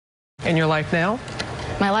In your life now?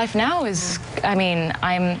 My life now is, I mean,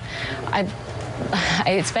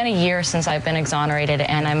 it's been a year since I've been exonerated,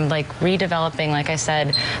 and I'm like redeveloping, like I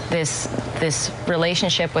said, this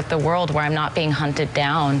relationship with the world where I'm not being hunted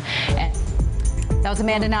down. That was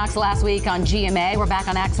Amanda Knox last week on GMA. We're back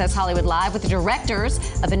on Access Hollywood Live with the directors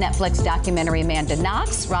of the Netflix documentary Amanda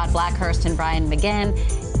Knox, Rod Blackhurst and Brian McGinn.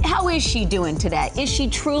 How is she doing today? Is she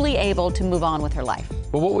truly able to move on with her life?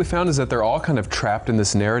 Well, what we found is that they're all kind of trapped in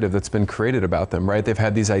this narrative that's been created about them, right? They've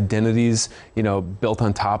had these identities, built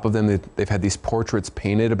on top of them. They've had these portraits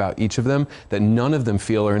painted about each of them that none of them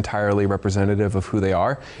feel are entirely representative of who they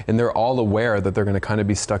are. And they're all aware that they're going to kind of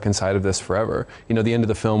be stuck inside of this forever. The end of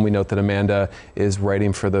the film, we note that Amanda is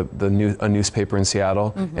writing for a newspaper in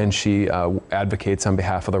Seattle, and she advocates on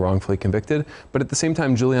behalf of the wrongfully convicted. But at the same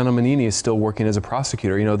time, Giuliano Manini is still working as a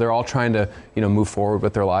prosecutor. They're all trying to, move forward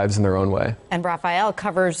with their lives in their own way. And Raphael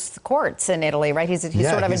covers the courts in Italy, right? He's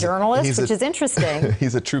sort of a journalist, which is interesting.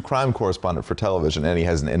 He's a true crime correspondent for television, and he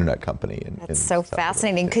has an internet company. That's so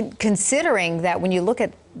fascinating. Considering that when you look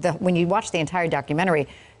at when you watch the entire documentary,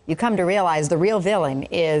 you come to realize the real villain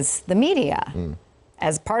is the media.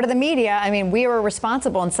 As part of the media, I mean, we were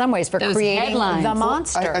responsible in some ways for creating the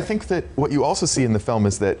monster. Well, I think that what you also see in the film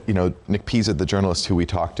is that, Nick Pisa, the journalist who we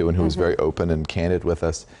talked to and who was very open and candid with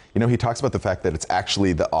us, he talks about the fact that it's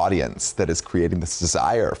actually the audience that is creating this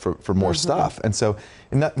desire for more stuff. And so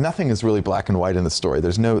nothing is really black and white in the story.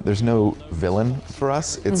 There's no villain for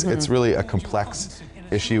us. It's really a complex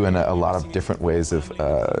issue and a lot of different ways of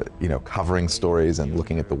covering stories and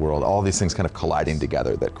looking at the world. All these things kind of colliding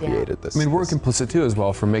together that created this. I mean, we're complicit too as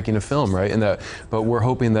well for making a film, right? But we're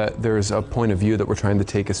hoping that there's a point of view that we're trying to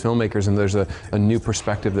take as filmmakers, and there's a new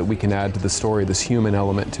perspective that we can add to the story, this human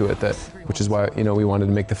element to it, which is why we wanted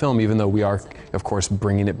to make the film, even though we are, of course,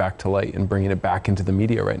 bringing it back to light and bringing it back into the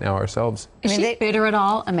media right now ourselves. Is she bitter at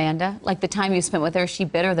all, Amanda? Like the time you spent with her, is she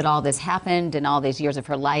bitter that all this happened and all these years of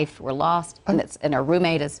her life were lost, and her roommate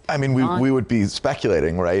is we would be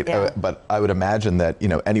speculating, right? Yeah. But I would imagine that,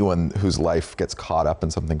 anyone whose life gets caught up in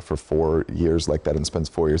something for 4 years like that and spends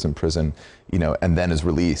 4 years in prison, and then is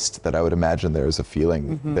released, that I would imagine there's a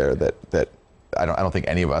feeling there that I don't think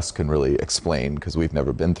any of us can really explain because we've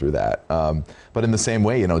never been through that. But in the same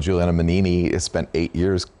way, Giuliano Manini has spent 8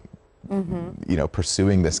 years,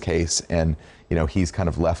 pursuing this case, and he's kind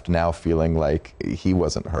of left now feeling like he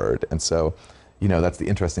wasn't heard, and so. That's the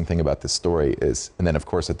interesting thing about this story is, and then of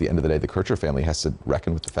course at the end of the day, the Kircher family has to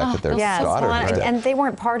reckon with the fact that their daughter. And they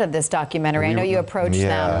weren't part of this documentary. I know you approached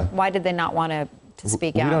them. Why did they not want to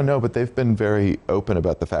speak out? We don't know, but they've been very open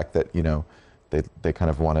about the fact that they kind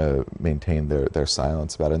of want to maintain their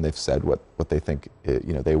silence about it, and they've said what they think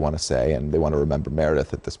they want to say, and they want to remember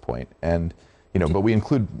Meredith at this point. And but we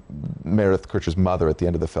include Meredith Kircher's mother at the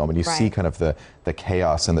end of the film, and you see kind of the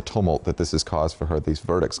chaos and the tumult that this has caused for her, these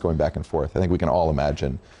verdicts going back and forth. I think we can all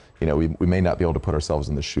imagine, we may not be able to put ourselves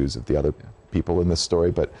in the shoes of the other people in this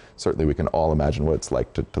story, but certainly we can all imagine what it's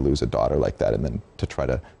like to lose a daughter like that, and then to try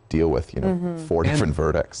to deal with, 4 different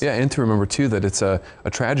verdicts. Yeah, and to remember too that it's a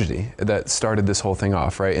tragedy that started this whole thing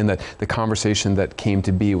off, right? And that the conversation that came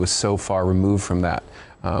to be was so far removed from that.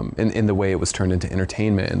 In the way it was turned into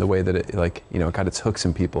entertainment, and the way that it got its hooks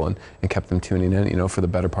in people and kept them tuning in, for the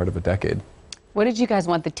better part of a decade. What did you guys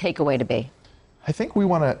want the takeaway to be? I think we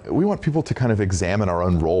want people to kind of examine our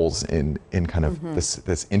own roles in kind of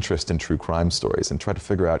this interest in true crime stories, and try to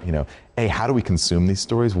figure out, how do we consume these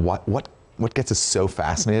stories? What gets us so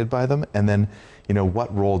fascinated by them? And then,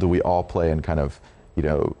 what role do we all play in kind of,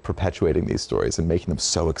 perpetuating these stories and making them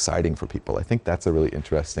so exciting for people? I think that's a really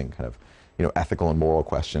interesting kind of ethical and moral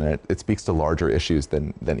question, and it speaks to larger issues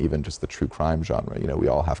than even just the true crime genre. We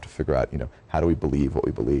all have to figure out, how do we believe what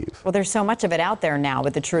we believe? Well, there's so much of it out there now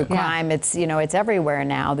with the true crime. It's it's everywhere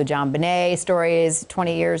now. The John Bonet story is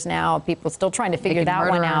 20 years now. People still trying to figure that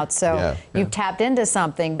one out. So you've tapped into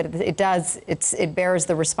something, but it bears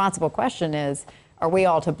the responsible question is, are we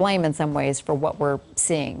all to blame in some ways for what we're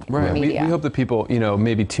seeing in the media? We hope that people,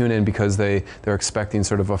 maybe tune in because they're expecting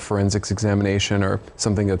sort of a forensics examination or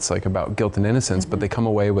something that's like about guilt and innocence, but they come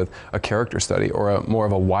away with a character study or more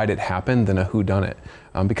of a why did it happen than a who done it.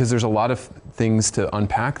 Because there's a lot of things to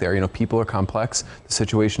unpack there. People are complex. The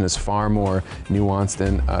situation is far more nuanced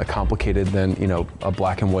and complicated than, a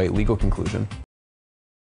black and white legal conclusion.